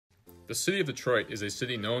The city of Detroit is a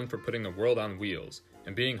city known for putting the world on wheels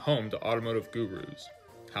and being home to automotive gurus.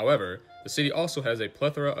 However, the city also has a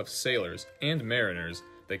plethora of sailors and mariners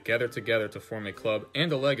that gather together to form a club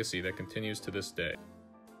and a legacy that continues to this day.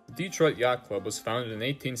 The Detroit Yacht Club was founded in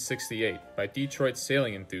 1868 by Detroit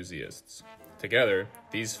sailing enthusiasts. Together,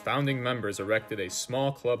 these founding members erected a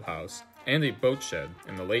small clubhouse and a boat shed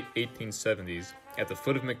in the late 1870s at the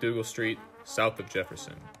foot of McDougal Street, south of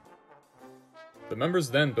Jefferson. The members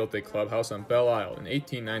then built a clubhouse on Belle Isle in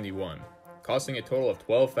 1891, costing a total of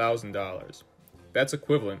 $12,000. That's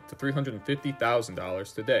equivalent to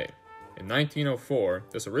 $350,000 today. In 1904,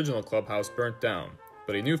 this original clubhouse burnt down,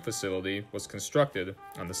 but a new facility was constructed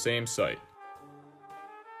on the same site.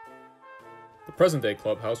 The present-day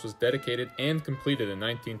clubhouse was dedicated and completed in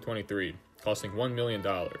 1923, costing $1 million.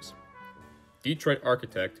 Detroit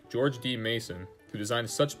architect George D. Mason, who designed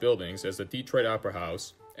such buildings as the Detroit Opera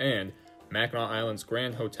House and Mackinac Island's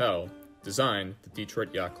Grand Hotel, designed the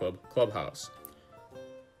Detroit Yacht Club clubhouse.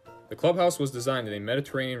 The clubhouse was designed in a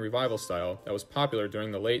Mediterranean revival style that was popular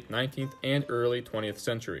during the late 19th and early 20th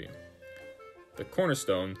century. The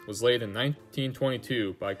cornerstone was laid in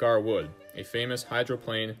 1922 by Gar Wood, a famous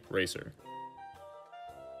hydroplane racer.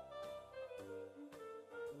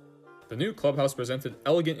 The new clubhouse presented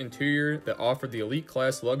elegant interior that offered the elite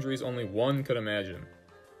class luxuries only one could imagine.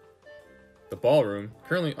 The ballroom,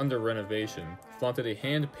 currently under renovation, flaunted a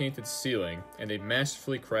hand-painted ceiling and a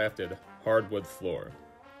masterfully crafted hardwood floor.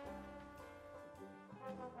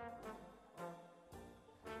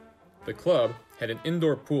 The club had an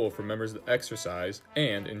indoor pool for members to exercise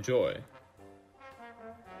and enjoy.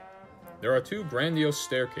 There are two grandiose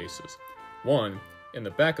staircases, one in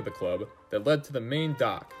the back of the club that led to the main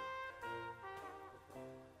dock.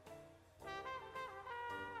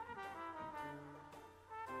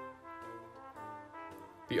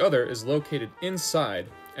 The other is located inside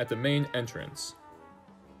at the main entrance,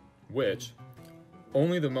 which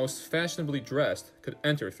only the most fashionably dressed could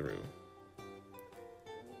enter through.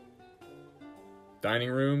 Dining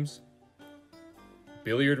rooms,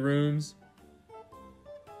 billiard rooms,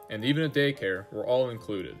 and even a daycare were all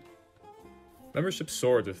included. Membership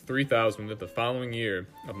soared to 3,000 the following year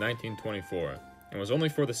of 1924 and was only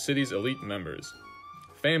for the city's elite members.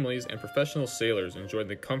 Families and professional sailors enjoyed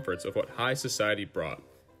the comforts of what high society brought.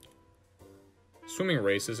 Swimming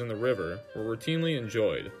races in the river were routinely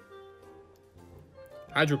enjoyed.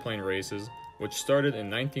 Hydroplane races, which started in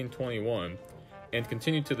 1921 and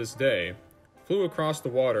continue to this day, flew across the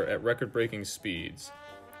water at record-breaking speeds.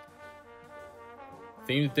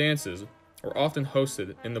 Themed dances were often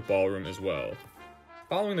hosted in the ballroom as well.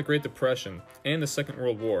 Following the Great Depression and the Second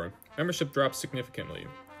World War, membership dropped significantly,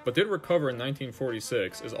 but did recover in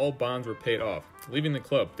 1946 as all bonds were paid off, leaving the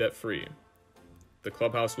club debt-free. The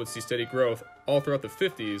clubhouse would see steady growth all throughout the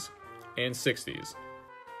 50s and 60s.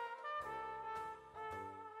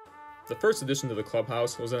 The first addition to the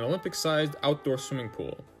clubhouse was an Olympic-sized outdoor swimming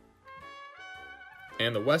pool.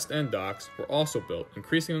 And the West End docks were also built,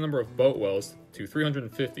 increasing the number of boat wells to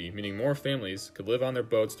 350, meaning more families could live on their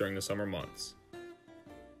boats during the summer months.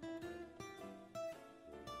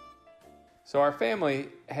 So our family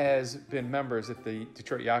has been members at the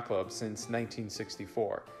Detroit Yacht Club since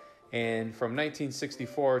 1964. And from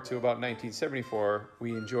 1964 to about 1974,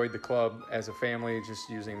 we enjoyed the club as a family, just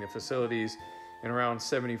using the facilities. And around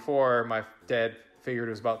 74, my dad figured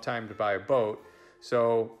it was about time to buy a boat.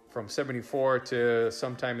 So from 74 to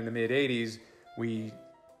sometime in the mid-80s, we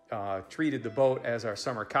treated the boat as our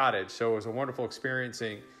summer cottage. So it was a wonderful experience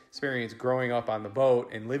growing up on the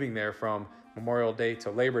boat and living there from Memorial Day to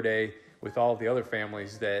Labor Day with all the other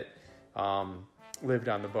families that lived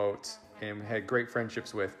on the boats and had great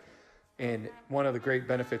friendships with. And one of the great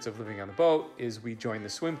benefits of living on the boat is we joined the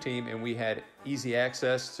swim team, and we had easy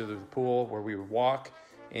access to the pool where we would walk,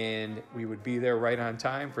 and we would be there right on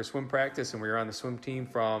time for swim practice, and we were on the swim team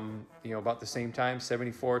from about the same time,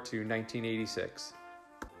 74 to 1986.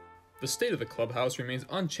 The state of the clubhouse remains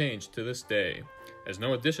unchanged to this day, as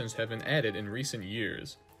no additions have been added in recent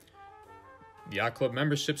years. The Yacht Club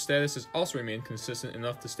membership status has also remained consistent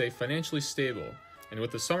enough to stay financially stable, and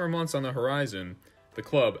with the summer months on the horizon, the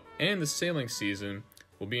club and the sailing season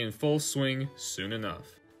will be in full swing soon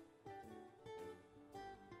enough.